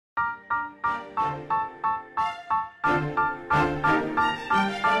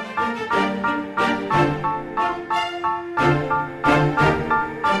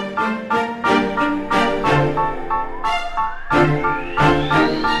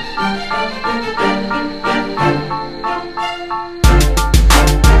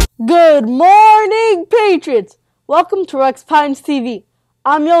Good morning, Patriots! Welcome to Rex Pines TV.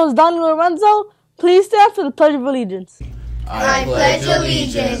 I'm your host, Donnie Lorenzo. Please stand for the Pledge of Allegiance. I pledge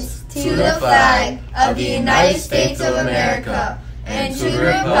allegiance to the flag of the United States of America and to the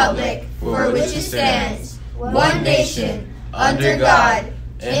republic for which it stands, one nation, under God,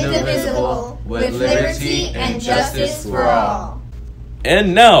 indivisible, with liberty and justice for all.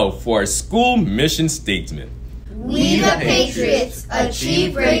 And now for our school mission statement. We the Patriots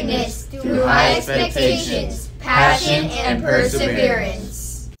achieve greatness through high expectations, passion, and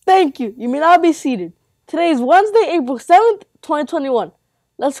perseverance. Thank you. You may now be seated. Today is Wednesday, April 7th, 2021.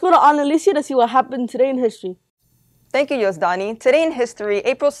 Let's go to Annalicia to see what happened today in history. Thank you, Yosdani. Today in history,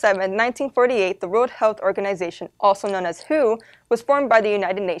 April 7, 1948, the World Health Organization, also known as WHO, was formed by the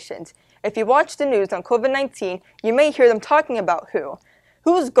United Nations. If you watch the news on COVID-19, you may hear them talking about WHO.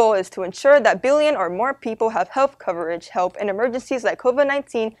 WHO's goal is to ensure that 1 billion or more people have health coverage, help in emergencies like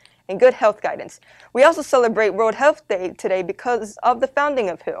COVID-19, and good health guidance. We also celebrate World Health Day today because of the founding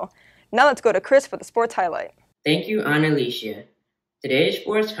of WHO. Now let's go to Chris for the sports highlight. Thank you, Annalicia. Today's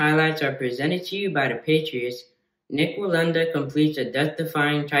sports highlights are presented to you by the Patriots. Nick Wallenda completes a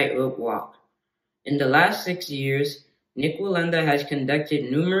death-defying tightrope walk. In the last 6 years, Nick Wallenda has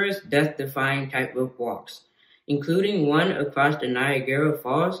conducted numerous death-defying tightrope walks, including one across the Niagara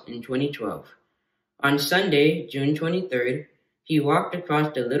Falls in 2012. On Sunday, June 23rd, he walked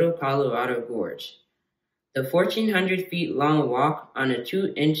across the Little Colorado Gorge. The 1,400 feet long walk on a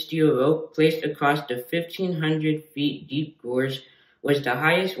 2-inch steel rope placed across the 1,500 feet deep gorge was the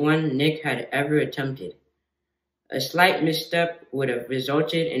highest one Nick had ever attempted. A slight misstep would have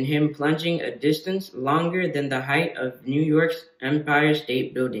resulted in him plunging a distance longer than the height of New York's Empire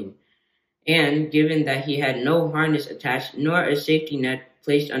State Building. And given that he had no harness attached nor a safety net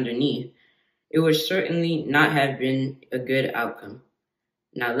placed underneath, it would certainly not have been a good outcome.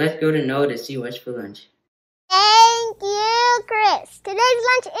 Now let's go to Noah to see what's for lunch. Thank you, Chris. Today's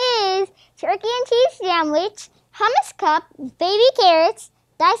lunch is turkey and cheese sandwich, hummus cup, baby carrots,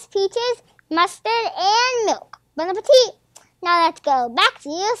 diced peaches, mustard, and milk. Bon appetit. Now let's go back to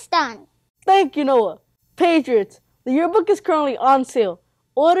you, Stan. Thank you, Noah. Patriots, the yearbook is currently on sale.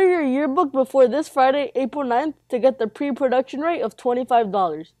 Order your yearbook before this Friday, April 9th, to get the pre-production rate of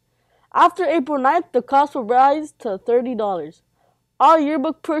 $25. After April 9th, the cost will rise to $30. All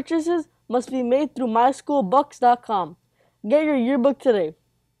yearbook purchases must be made through myschoolbucks.com. Get your yearbook today.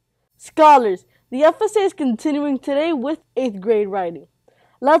 Scholars, the FSA is continuing today with 8th grade writing.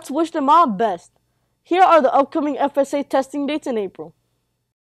 Let's wish them all best. Here are the upcoming FSA testing dates in April.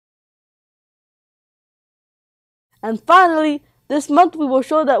 And finally, this month we will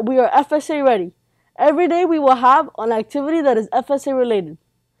show that we are FSA ready. Every day we will have an activity that is FSA related.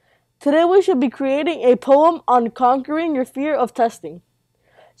 Today we should be creating a poem on conquering your fear of testing.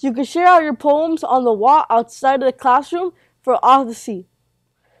 You can share out your poems on the wall outside of the classroom for all to see.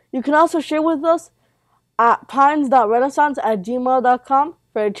 You can also share with us at pines.renaissance@gmail.com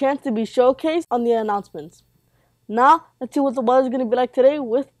for a chance to be showcased on the announcements. Now, let's see what the weather is going to be like today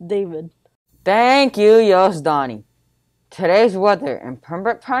with David. Thank you, Yosdani. Today's weather in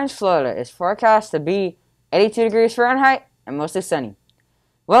Pembroke Pines, Florida is forecast to be 82 degrees Fahrenheit and mostly sunny.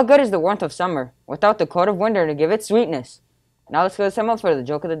 What good is the warmth of summer without the cold of winter to give it sweetness? Now let's go to Samuel for the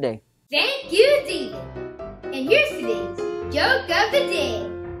joke of the day. Thank you, David. And here's today's joke of the day.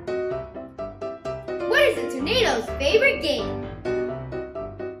 What is a tornado's favorite game?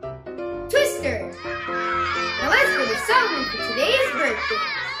 Twister. Now let's go to Solomon for today's birthday.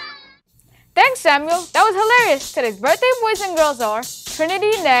 Thanks, Samuel. That was hilarious. Today's birthday boys and girls are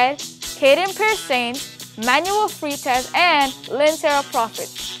Trinity Ned, Kaden Pierce Saints, Manuel Freitas, and Lynn Sarah Prophet.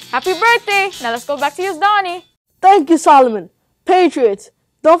 Happy birthday! Now let's go back to Donnie. Thank you, Solomon. Patriots,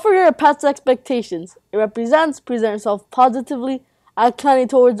 don't forget your past expectations. It represents present yourself positively, act kindly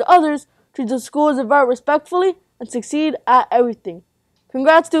towards others, treat the school as a very respectfully, and succeed at everything.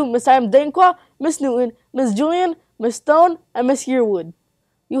 Congrats to Miss Sam Dankwa, Miss Newton, Miss Julian, Miss Stone, and Miss Yearwood.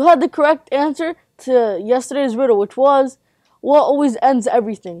 You had the correct answer to yesterday's riddle, which was, what always ends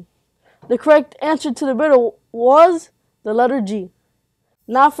everything? The correct answer to the riddle was the letter G.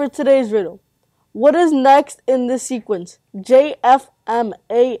 Now for today's riddle. What is next in this sequence?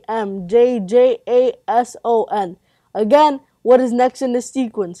 JFMAMJJASON. Again, what is next in this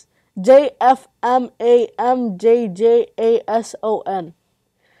sequence? JFMAMJJASON.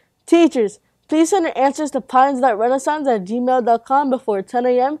 Teachers, please send your answers to pines.renaissance@gmail.com before 10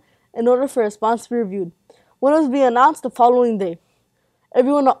 a.m. in order for a response to be reviewed. Winners will be announced the following day.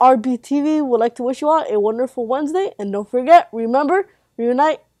 Everyone at RPTV would like to wish you all a wonderful Wednesday. And don't forget, remember,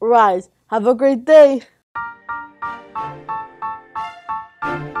 reunite, rise. Have a great day.